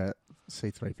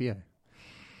C-3PO?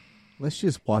 Let's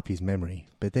just wipe his memory,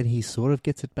 but then he sort of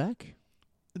gets it back.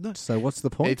 No, So what's the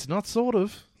point? it's not sort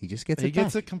of. He just gets He it back.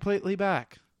 gets it completely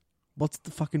back. What's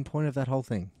the fucking point of that whole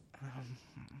thing?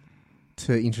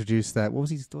 To introduce that, what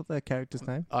that character's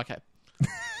name? Okay.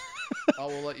 I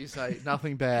will let you say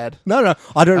nothing bad. No,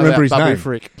 I don't remember his Bubby name.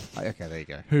 Frick, Oh, okay, there you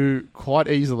go. who quite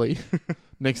easily,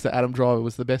 next to Adam Driver,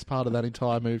 was the best part of that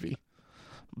entire movie.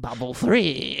 Bubble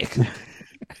Frick.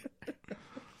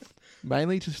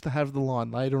 Mainly just to have the line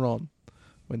later on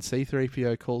when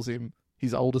C-3PO calls him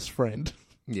his oldest friend.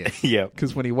 Yeah. Yeah.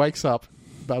 Because when he wakes up,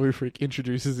 Bubby Frick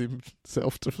introduces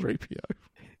himself to 3PO.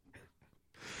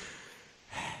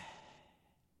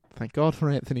 Thank God for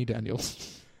Anthony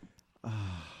Daniels.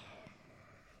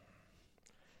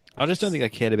 I just don't think I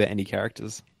cared about any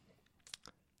characters.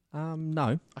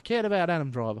 No. I cared about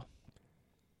Adam Driver.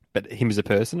 But him as a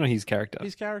person or his character?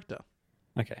 His character.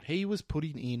 Okay. He was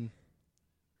putting in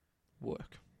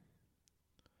work.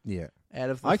 Yeah. Out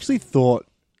of the I actually thought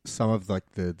some of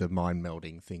like the mind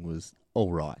melding thing was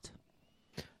all right.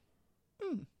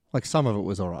 Like some of it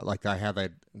was all right. Like how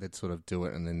they'd sort of do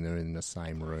it and then they're in the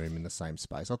same room, in the same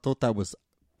space. I thought that was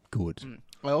good.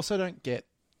 I also don't get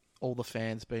all the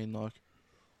fans being like,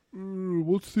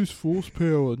 what's this force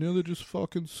power? Now they're just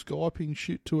fucking Skyping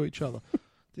shit to each other.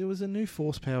 There was a new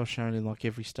force power shown in like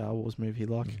every Star Wars movie.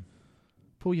 Like,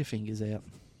 pull your fingers out.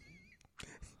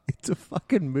 It's a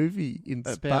fucking movie in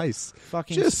About space.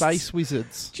 Fucking Just- space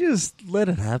wizards. Just let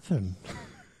it happen.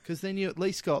 Because then you at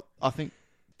least got, I think,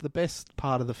 the best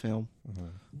part of the film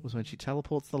was when she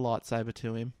teleports the lightsaber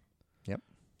to him. Yep.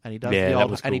 And he does Yeah, the that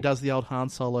old, was and he cool. does the old Han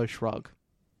Solo shrug.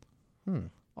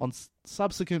 On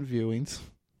subsequent viewings,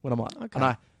 when I'm like, Okay.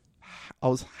 and I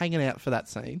was hanging out for that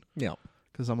scene Yeah.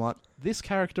 because I'm like, this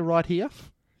character right here,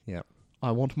 Yep.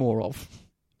 I want more of.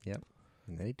 Yep.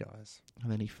 And then he dies.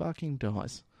 And then he fucking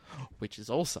dies, which is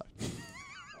also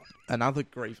another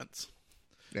grievance.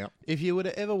 Yep. If you were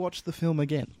to ever watch the film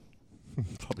again,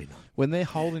 Probably not. when they're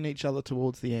holding each other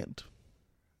towards the end,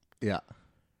 Yeah.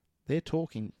 they're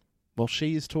talking. Well,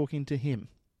 she is talking to him.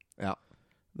 Yeah.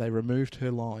 They removed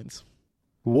her lines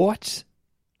What?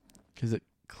 because it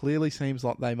clearly seems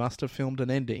like they must have filmed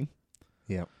an ending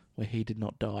Yep. where he did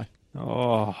not die.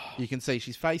 Oh. You can see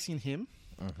she's facing him,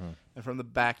 and from the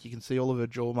back you can see all of her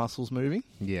jaw muscles moving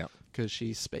Yeah. because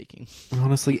she's speaking.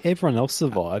 Honestly, everyone else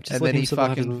survived. Just And let then him he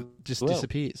survive fucking as just well.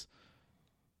 disappears.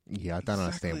 Yeah, I don't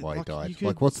understand Exactly. why Like, he you died. could-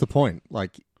 Like, what's the point?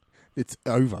 Like, it's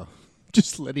over.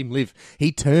 Just let him live.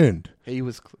 He turned. He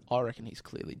was. I reckon he's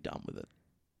clearly done with it.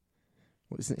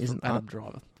 Isn't Adam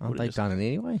Driver. aren't Would've they just- done it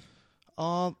anyway?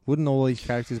 Uh, Wouldn't all these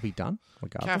characters be done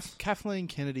regardless? Kathleen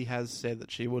Kennedy has said that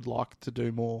she would like to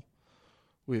do more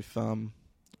with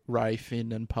Ray,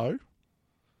 Finn, and Poe.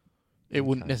 It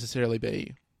wouldn't Okay. necessarily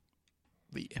be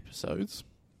the episodes.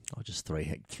 Oh, just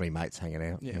three mates hanging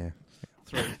out. Yeah.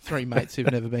 Yeah. Three mates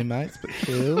who've never been mates, but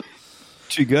cool.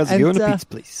 2 girls And, go on a uh, pizza,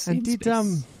 please. And In did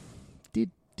space.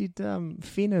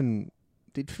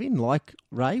 Finn like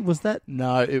Ray? Was that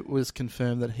No, it was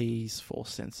confirmed that he's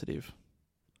force sensitive.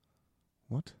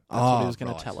 what? That's what he was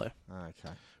going to tell her.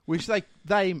 Okay. Which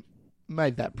they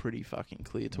made that pretty fucking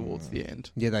clear towards the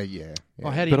end. Yeah, yeah. Oh,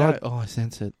 how do you But know? Oh, I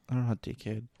sense it. All right,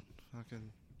 dickhead.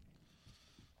 Fucking.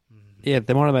 Yeah,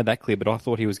 they might have made that clear, but I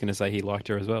thought he was going to say he liked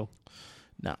her as well.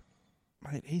 No.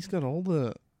 Mate, he's got all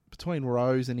the... Between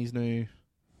Rose and his new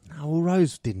No, well,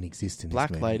 Rose didn't exist in black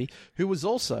this movie. lady, who was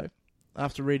also,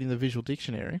 after reading the visual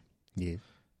dictionary, Yeah.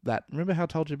 that... Remember how I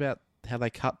told you about how they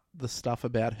cut the stuff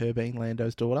about her being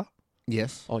Lando's daughter?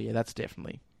 Yes. Oh, yeah, that's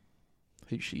definitely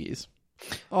who she is.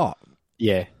 Oh,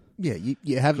 Yeah. yeah. You've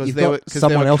Because got there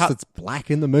someone were else cut- that's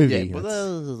black in the movie.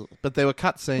 Yeah, but there were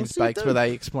cut scenes, What's he Bakes, where do?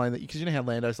 they explain that... Because you know how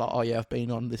Lando's like, oh, yeah, I've been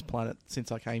on this planet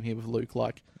since I came here with Luke,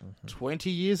 like, 20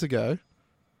 years ago.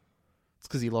 It's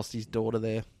because he lost his daughter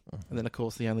there. And then, of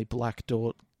course, the only black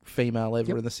female ever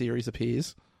Yep. in the series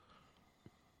appears.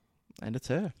 And it's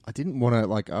her. I didn't want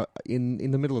to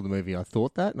in the middle of the movie. I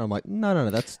thought that, and I'm like,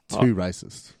 no, that's too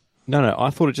racist. No,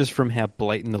 I thought it just from how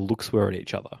blatant the looks were at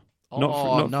each other.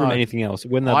 Not no. from anything else.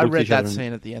 When they I looked at read each that other and-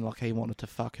 scene at the end like he wanted to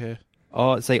fuck her.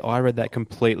 Oh, see, I read that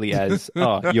completely as,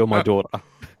 oh, you're my daughter.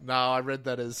 No, I read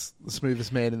that as the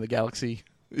smoothest man in the galaxy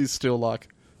is still like,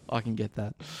 I can get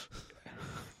that.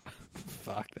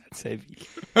 Fuck, that's heavy.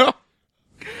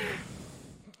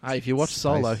 Hey, if you watch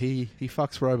Solo, Space. he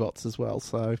fucks robots as well,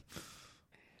 so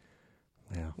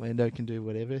Wow, Lando can do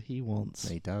whatever he wants.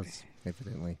 he does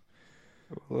evidently.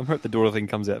 Well, I hope the daughter thing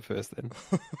comes out first then.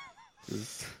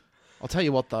 I'll tell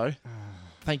you what, though.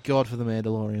 Thank God for The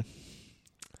Mandalorian.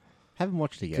 Haven't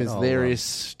watched it yet Because there is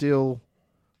still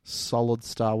solid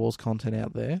Star Wars content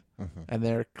out there, and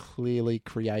there are clearly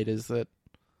creators that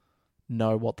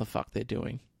know what the fuck they're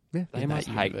doing. Yeah. They in that must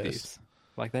hate universe. this.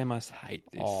 Like, they must hate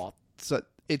this. Oh, so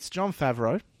it's Jon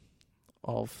Favreau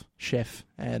of Chef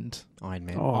and Iron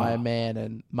Man. Oh. Iron Man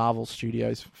and Marvel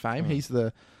Studios fame. He's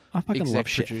the I fucking exec love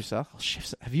Chef. producer. Oh,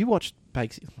 Chef's, have you watched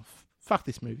Bakes? Oh, fuck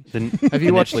this movie. Have Have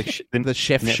you watched the the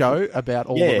Chef Netflix- show about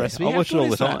all Yeah, the recipes? I How watch it good all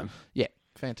the is that? time. Yeah,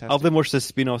 fantastic. I've then watched the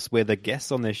spin-offs where the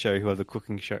guests on their show who are the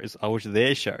cooking shows, I watch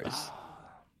their shows.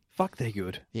 Fuck, they're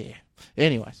good. Yeah.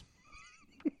 Anyways,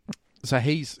 so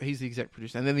he's the exec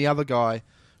producer, and then the other guy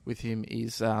with him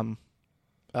is oh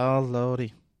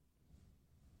lordy,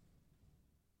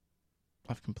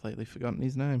 I've completely forgotten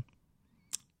his name.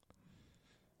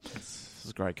 This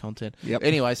is great content. Yep.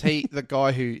 Anyways, the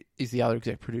guy who is the other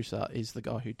exec producer is the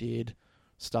guy who did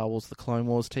Star Wars: The Clone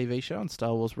Wars TV show and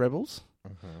Star Wars Rebels.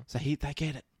 So they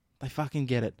get it. They fucking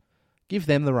get it. Give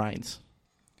them the reins.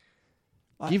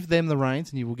 Give them the reins,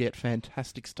 and you will get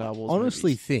fantastic Star Wars.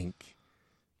 Honestly, movies. think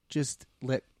just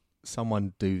let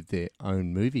someone do their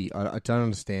own movie. I don't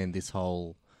understand this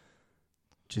whole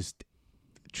just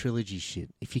trilogy shit.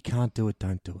 If you can't do it,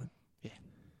 don't do it. Yeah.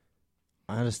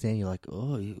 I understand you're like,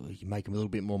 oh, you make them a little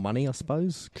bit more money, I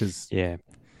suppose, because Yeah.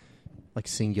 like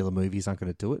singular movies aren't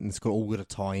going to do it, and it's all got to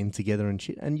tie in together and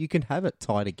shit. And you can have it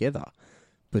tie together,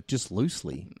 but just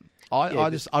loosely.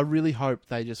 I really hope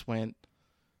they just went,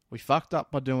 we fucked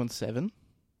up by doing 7,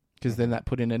 because then that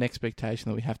put in an expectation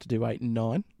that we have to do 8 and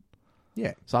 9.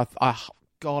 Yeah. So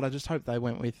God, I just hope they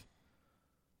went with,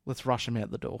 let's rush them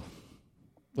out the door.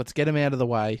 Let's get them out of the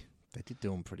way, They did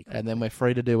do them pretty good. and then we're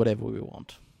free to do whatever we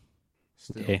want.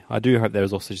 Still. Yeah, I do hope there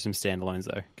was also some standalones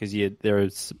though, because there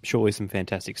is surely some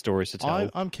fantastic stories to tell.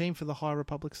 I'm keen for the High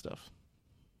Republic stuff.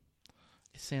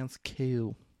 It sounds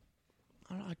cool.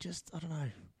 I don't know.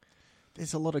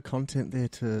 There's a lot of content there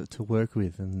to work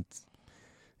with, and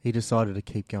he decided to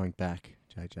keep going back,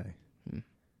 JJ.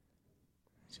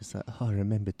 It's just like, oh,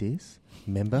 remember this?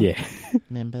 Remember? Yeah.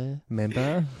 Remember?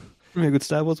 Remember? Remember how good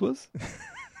Star Wars was?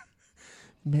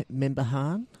 Remember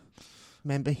Han?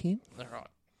 Remember him? All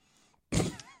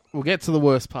right. We'll get to the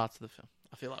worst parts of the film.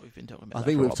 I feel like we've been talking about I that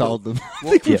think for a we've while, told them. I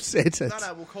Well, think yeah. we've said it.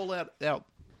 No, we'll call out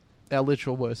our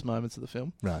literal worst moments of the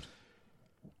film. Right.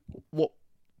 What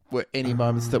were any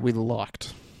moments that we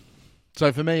liked?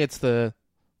 So for me, it's the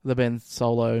Ben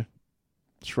Solo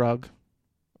shrug,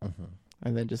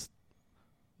 and then just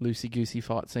loosey-goosey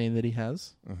fight scene that he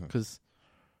has. Because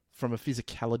from a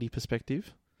physicality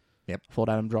perspective, Yep. I thought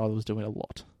Adam Driver was doing a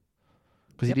lot.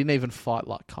 Because he didn't even fight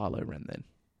like Kylo Ren then.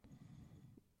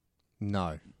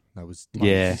 No. That was...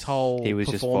 Yeah. His whole he was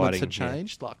just performance fighting, had yeah.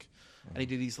 changed. And he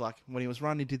did his, when he was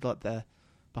running, he did the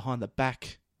behind the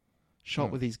back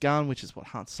shot with his gun, which is what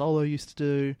Han Solo used to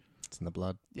do. It's in the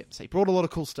blood. Yep, so he brought a lot of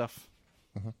cool stuff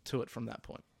to it from that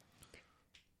point.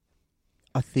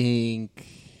 I think,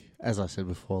 as I said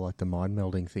before, like the mind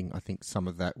melding thing, I think some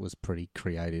of that was pretty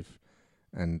creative.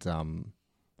 And,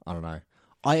 I don't know.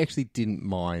 I actually didn't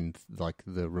mind, like,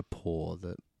 the rapport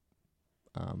that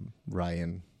Ray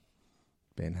and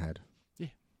Ben had. Yeah.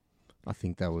 I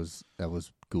think that was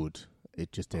good.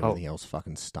 It just, everything else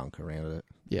fucking stunk around it.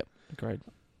 Yep, agreed.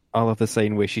 I love the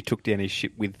scene where she took down his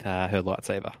ship with her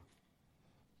lightsaber.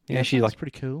 Yeah, she that's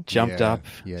pretty cool. jumped Yeah, up.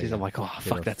 yeah, She's yeah. I'm like, oh Bit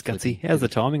fuck, of that's flippy- gutsy. How's the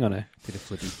timing on her? Bit of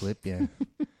flippy flip, yeah.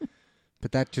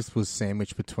 But that just was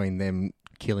sandwiched between them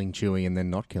killing Chewie and then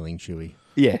not killing Chewie.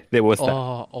 Yeah, there was that.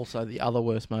 Oh, also the other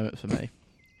worst moment for me.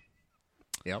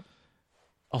 Yep.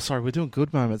 Oh, sorry, we're doing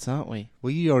good moments, aren't we?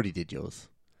 Well, you already did yours.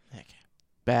 Okay.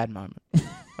 Bad moment.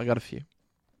 I got a few.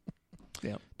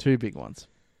 Yep. 2 big ones.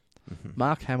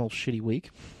 Mark Hamill's shitty wig,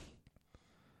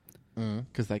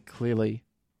 because they clearly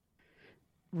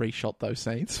reshot those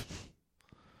scenes.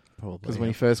 Probably. Because when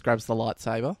he first grabs the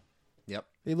lightsaber, Yep.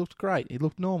 he looked great. He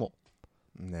looked normal.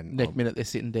 And then Next minute they're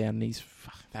sitting down and he's,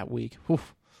 that wig,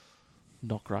 oof,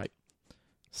 not great.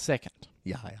 Second,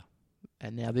 yeah.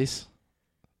 and now this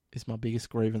is my biggest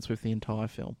grievance with the entire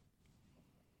film.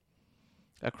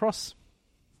 Across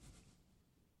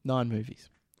 9 movies,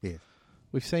 Yeah.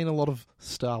 we've seen a lot of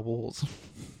Star Wars.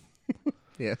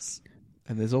 Yes.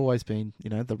 And there's always been,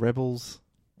 the rebels,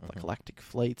 the galactic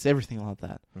fleets, everything like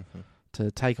that, to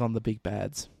take on the big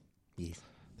bads. Yes.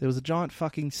 There was a giant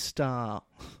fucking star,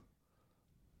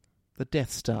 the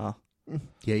Death Star,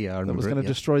 Yeah, I remember that was going to it,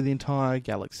 destroy the entire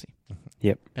galaxy.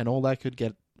 Yep. And all they could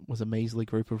get was a measly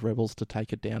group of rebels to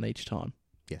take it down each time.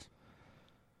 Yes.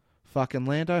 Fucking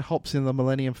Lando hops in the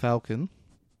Millennium Falcon,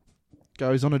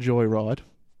 goes on a joyride,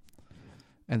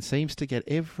 and seems to get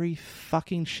every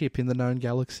fucking ship in the known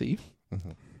galaxy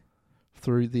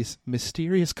through this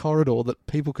mysterious corridor that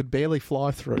people could barely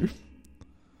fly through.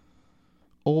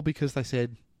 All because they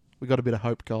said, we got a bit of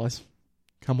hope, guys.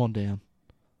 Come on down.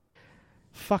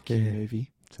 Fuck you, movie.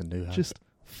 It's a new hope. Just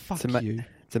fuck It's you.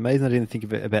 It's amazing I didn't think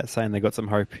of it about saying they got some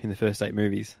hope in the first 8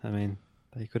 movies. I mean,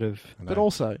 they could have. I know. But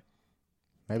also,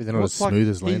 maybe they're not as smooth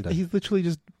as Lando. He's literally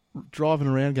just driving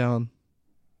around going,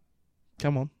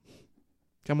 come on.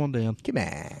 Come on down. Come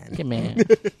on. Come on.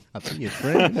 I'll be your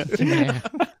friend. Come on.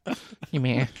 Come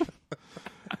on.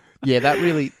 Yeah,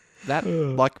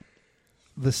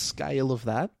 the scale of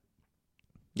that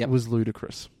was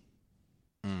ludicrous.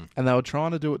 And they were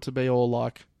trying to do it to be all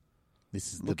like,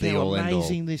 This is the look be how all end all.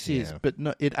 amazing this is. Yeah. But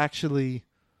no, it actually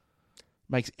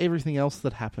makes everything else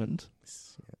that happened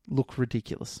look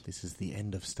ridiculous. This is the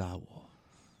end of Star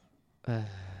Wars.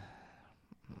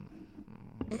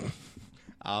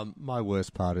 My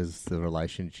worst part is the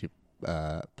relationship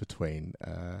between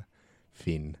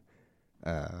Finn,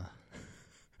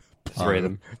 Three of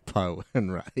them. Poe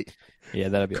and Ray. Yeah,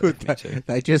 that'd be Could okay for me too.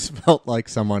 They just felt like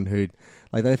someone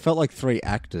they felt like three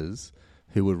actors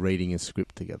who were reading a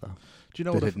script together. Do you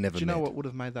know that what? had never Do you know met. what would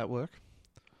have made that work?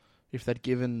 If they'd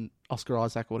given Oscar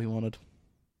Isaac what he wanted.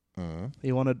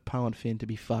 He wanted Poe and Finn to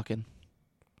be fucking.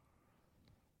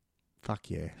 Fuck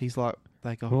yeah. He's like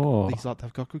they've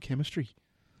got good chemistry.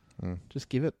 Mm. Just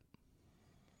give it.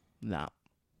 Nah,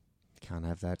 Can't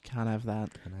have that. can't have that.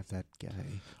 Can't have that gay.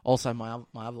 Also, my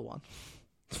other one.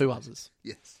 Two others.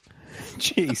 Yes.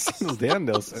 Jeez, settle down,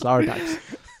 Nelson. Sorry, Bakes.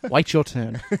 Wait your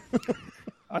turn.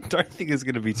 I don't think there's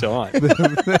going to be time.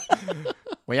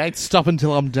 We ain't stopping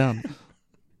till I'm done.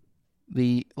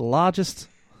 The largest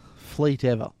fleet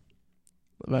ever,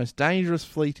 the most dangerous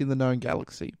fleet in the known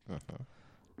galaxy,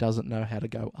 doesn't know how to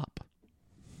go up.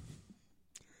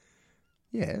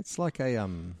 Yeah, it's like a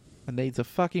It needs a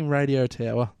fucking radio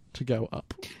tower to go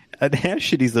up. And how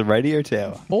shit is the radio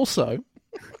tower? Also,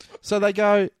 so they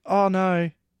go, oh no,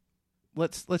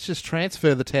 let's just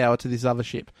transfer the tower to this other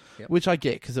ship, Yep. which I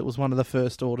get because it was one of the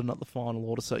first order, not the final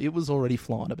order, so it was already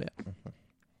flying about.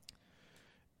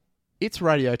 Its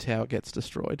radio tower gets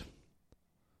destroyed,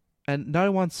 and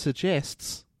no one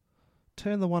suggests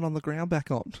turn the one on the ground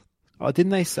back on, Oh,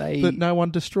 didn't they say? but no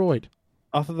one destroyed.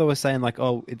 I thought they were saying like,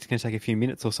 oh, it's going to take a few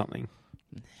minutes or something.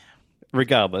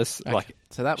 Regardless, Okay, like,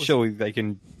 so that was surely they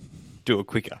can do it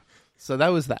quicker. So that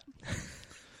was that.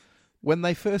 When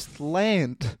they first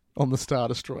land on the Star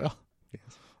Destroyer,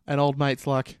 and old mate's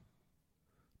like,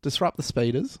 disrupt the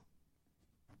speeders.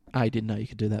 I didn't know you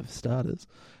could do that for starters.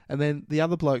 And then the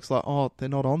other bloke's like, oh, they're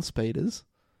not on speeders.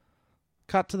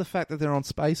 Cut to the fact that they're on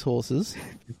space horses.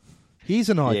 Here's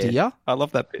an idea, Yeah, I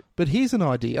love that bit. but here's an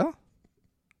idea.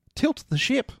 Tilt the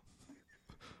ship.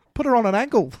 Put her on an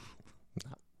angle.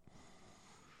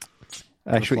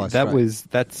 Actually, fly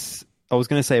I was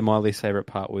going to say my least favorite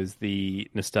part was the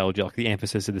nostalgia, like the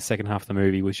emphasis of the second half of the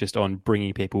movie was just on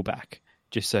bringing people back,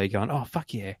 just so you're going, oh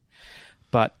fuck yeah.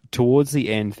 But towards the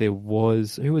end, there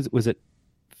was it?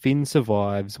 Finn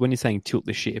survives. When you're saying tilt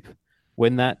the ship,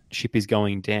 when that ship is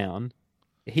going down,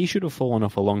 he should have fallen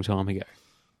off a long time ago.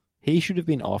 He should have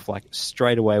been off like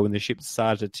straight away when the ship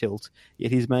started to tilt.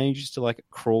 Yet he's managed just to like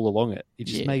crawl along it. It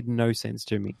just made no sense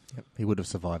to me. Yep. He would have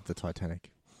survived the Titanic.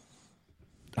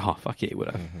 Oh fuck yeah, he would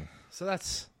have. So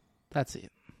that's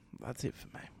it. That's it for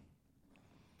me.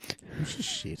 Which is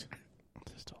shit.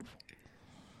 Just awful.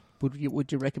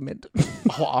 Would you recommend it?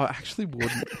 Oh, I actually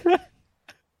wouldn't.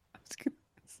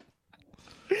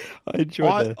 I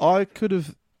enjoyed that. I could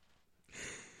have.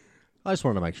 I just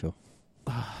wanted to make sure.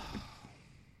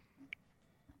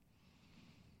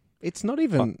 It's not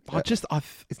even.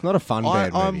 It's not a fun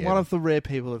bad movie. I'm one of the rare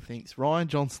people that thinks Ryan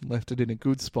Johnson left it in a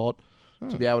good spot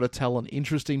to be able to tell an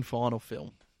interesting final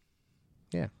film.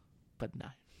 Yeah. But no.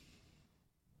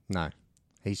 No.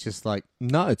 He's just like,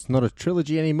 no, it's not a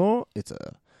trilogy anymore. It's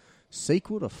a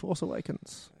sequel to Force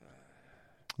Awakens.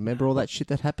 Remember all that shit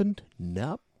that happened?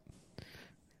 Nope.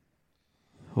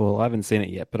 Well, I haven't seen it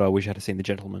yet, but I wish I had seen The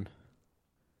Gentleman.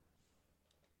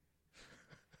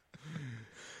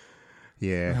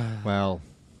 Yeah. Well,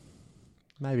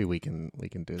 maybe we can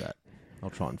do that. I'll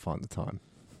try and find the time.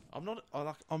 I'm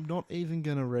not even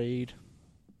gonna read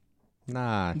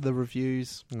Nah. the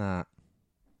reviews. Nah.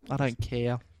 I don't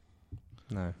care.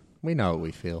 No. We know what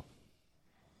we feel.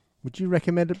 Would you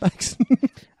recommend it, Bax?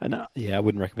 No, yeah, I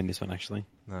wouldn't recommend this one actually.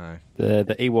 No.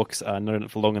 The Ewoks are not in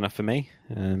it for long enough for me.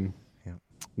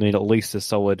 Need at least a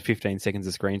solid 15 seconds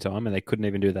of screen time, and they couldn't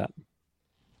even do that.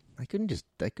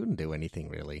 They couldn't do anything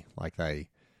really. Like they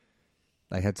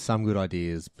had some good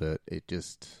ideas, but it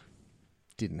just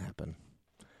didn't happen.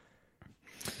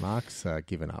 Mark's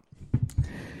given up.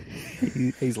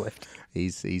 He's left.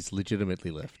 He's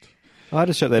legitimately left. I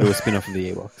just hope they do a spin-off of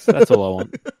the Ewoks. That's all I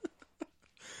want.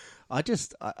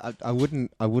 I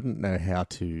wouldn't know how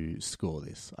to score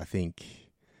this. I think.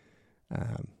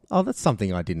 That's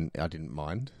something I didn't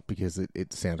mind because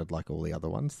it sounded like all the other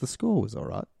ones. The score was all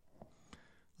right.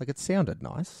 Like it sounded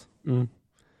nice,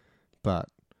 but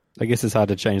I guess it's hard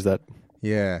to change that.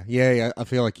 Yeah. I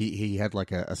feel like he had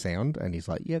like a sound, and he's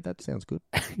like, yeah, that sounds good.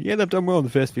 Yeah, they've done well in the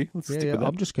first few. Let's stick with that.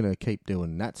 I'm just gonna keep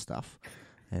doing that stuff,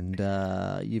 and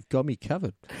you've got me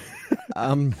covered.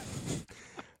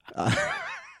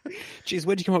 Jeez,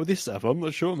 where'd you come up with this stuff? I'm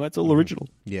not sure, mate. It's all original.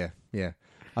 Yeah.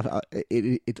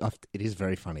 It is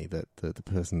very funny that the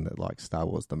person that likes Star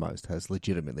Wars the most has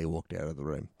legitimately walked out of the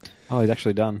room. Oh, he's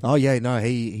actually done. Oh yeah, no,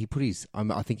 he put his.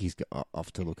 I think he's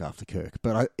off to look after Kirk,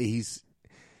 but he's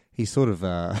sort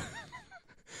of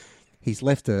he's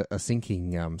left a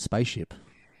sinking spaceship,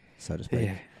 so to speak.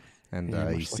 Yeah. And Yeah,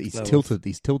 much he's, like he's Star Wars. tilted.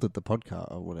 He's tilted the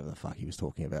podcast or whatever the fuck he was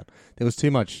talking about. There was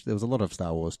too much. There was a lot of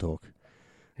Star Wars talk.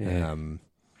 Yeah.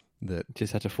 That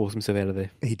Just had to force himself out of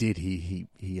there. he did. He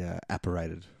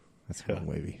apparated. That's the wrong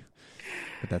movie.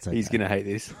 But that's okay. He's going to hate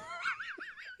this.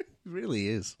 He really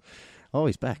is. Oh,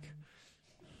 he's back.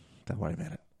 Don't worry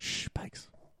about it. Shh, Bakes.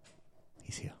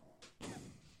 He's here.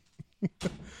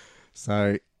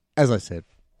 So, as I said,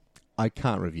 I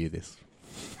can't review this.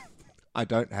 I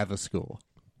don't have a score.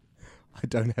 I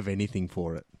don't have anything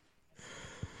for it.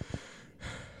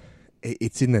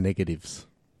 It's in the negatives.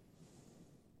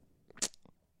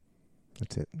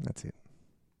 That's it. That's it.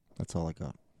 That's all I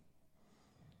got.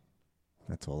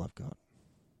 That's all I've got.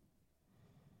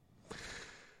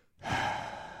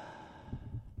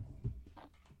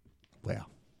 Wow.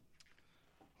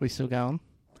 We still going?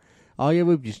 Oh, yeah,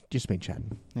 we've just been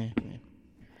chatting. Yeah.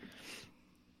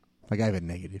 I gave it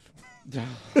negative.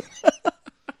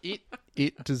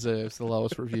 It deserves the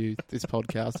lowest review this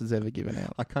podcast has ever given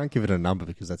out. I can't give it a number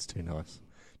because that's too nice.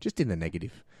 Just in the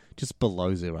negative. Just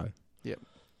below 0. Yep.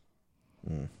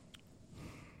 Mm.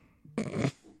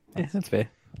 Yeah, that's fair.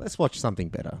 Let's watch something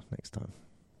better next time.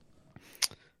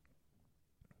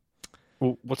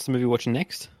 Well, what's the movie we're watching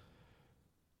next?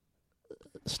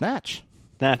 Snatch.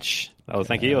 Snatch. Oh,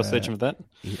 thank you. I was searching for that.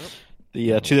 Yep.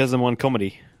 The 2001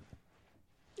 comedy.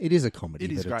 It is a comedy.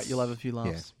 It is but great. it's- You'll have a few Yeah,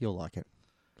 laughs. you'll like it.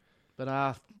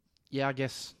 But yeah, I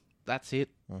guess that's it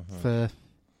Mm-hmm. for.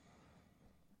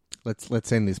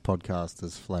 Let's end this podcast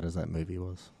as flat as that movie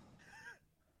was.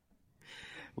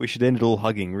 We should end it all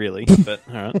hugging, really. But,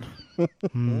 all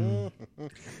right.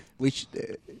 We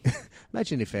should,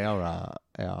 imagine if our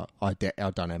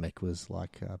dynamic was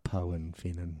like Poe and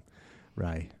Finn and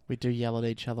Ray. We do yell at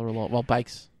each other a lot. Well,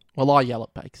 Bakes. Well, I yell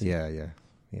at Bakes. Yeah.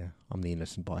 I'm the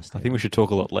innocent I bystander. think we should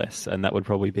talk a lot less, and that would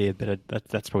probably be a better...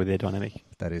 That's probably their dynamic.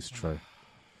 That is true.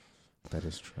 That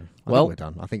is true. Well, we're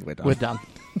done. I think we're done. We're done.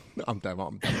 I'm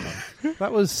done.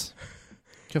 That was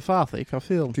cathartic, I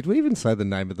feel. Did we even say the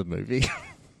name of the movie?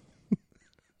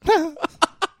 I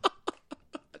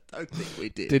don't think we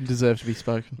did. Didn't deserve to be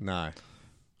spoken. No.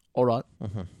 All right.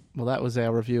 Uh-huh. Well, that was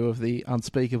our review of The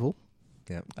Unspeakable.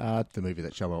 Yeah. The movie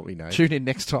that shall not be named. Tune in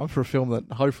next time for a film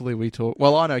that hopefully we talk...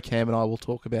 Well, I know Cam and I will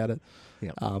talk about it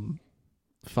Yeah.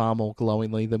 far more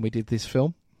glowingly than we did this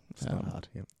film. It's not hard.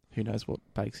 Yeah. Who knows what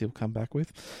bakes he'll come back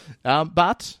with.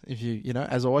 But if you know,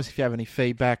 as always, if you have any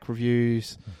feedback,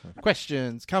 reviews,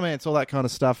 questions, comments, all that kind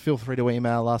of stuff, feel free to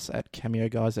email us at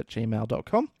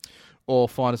cameoguys@gmail.com or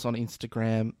find us on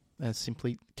Instagram as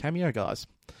simply Cameo Guys.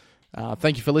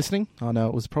 Thank you for listening. I know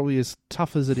it was probably as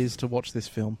tough as it is to watch this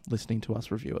film, listening to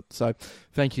us review it. So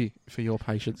thank you for your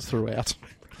patience throughout.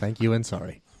 Thank you and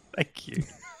sorry. Thank you.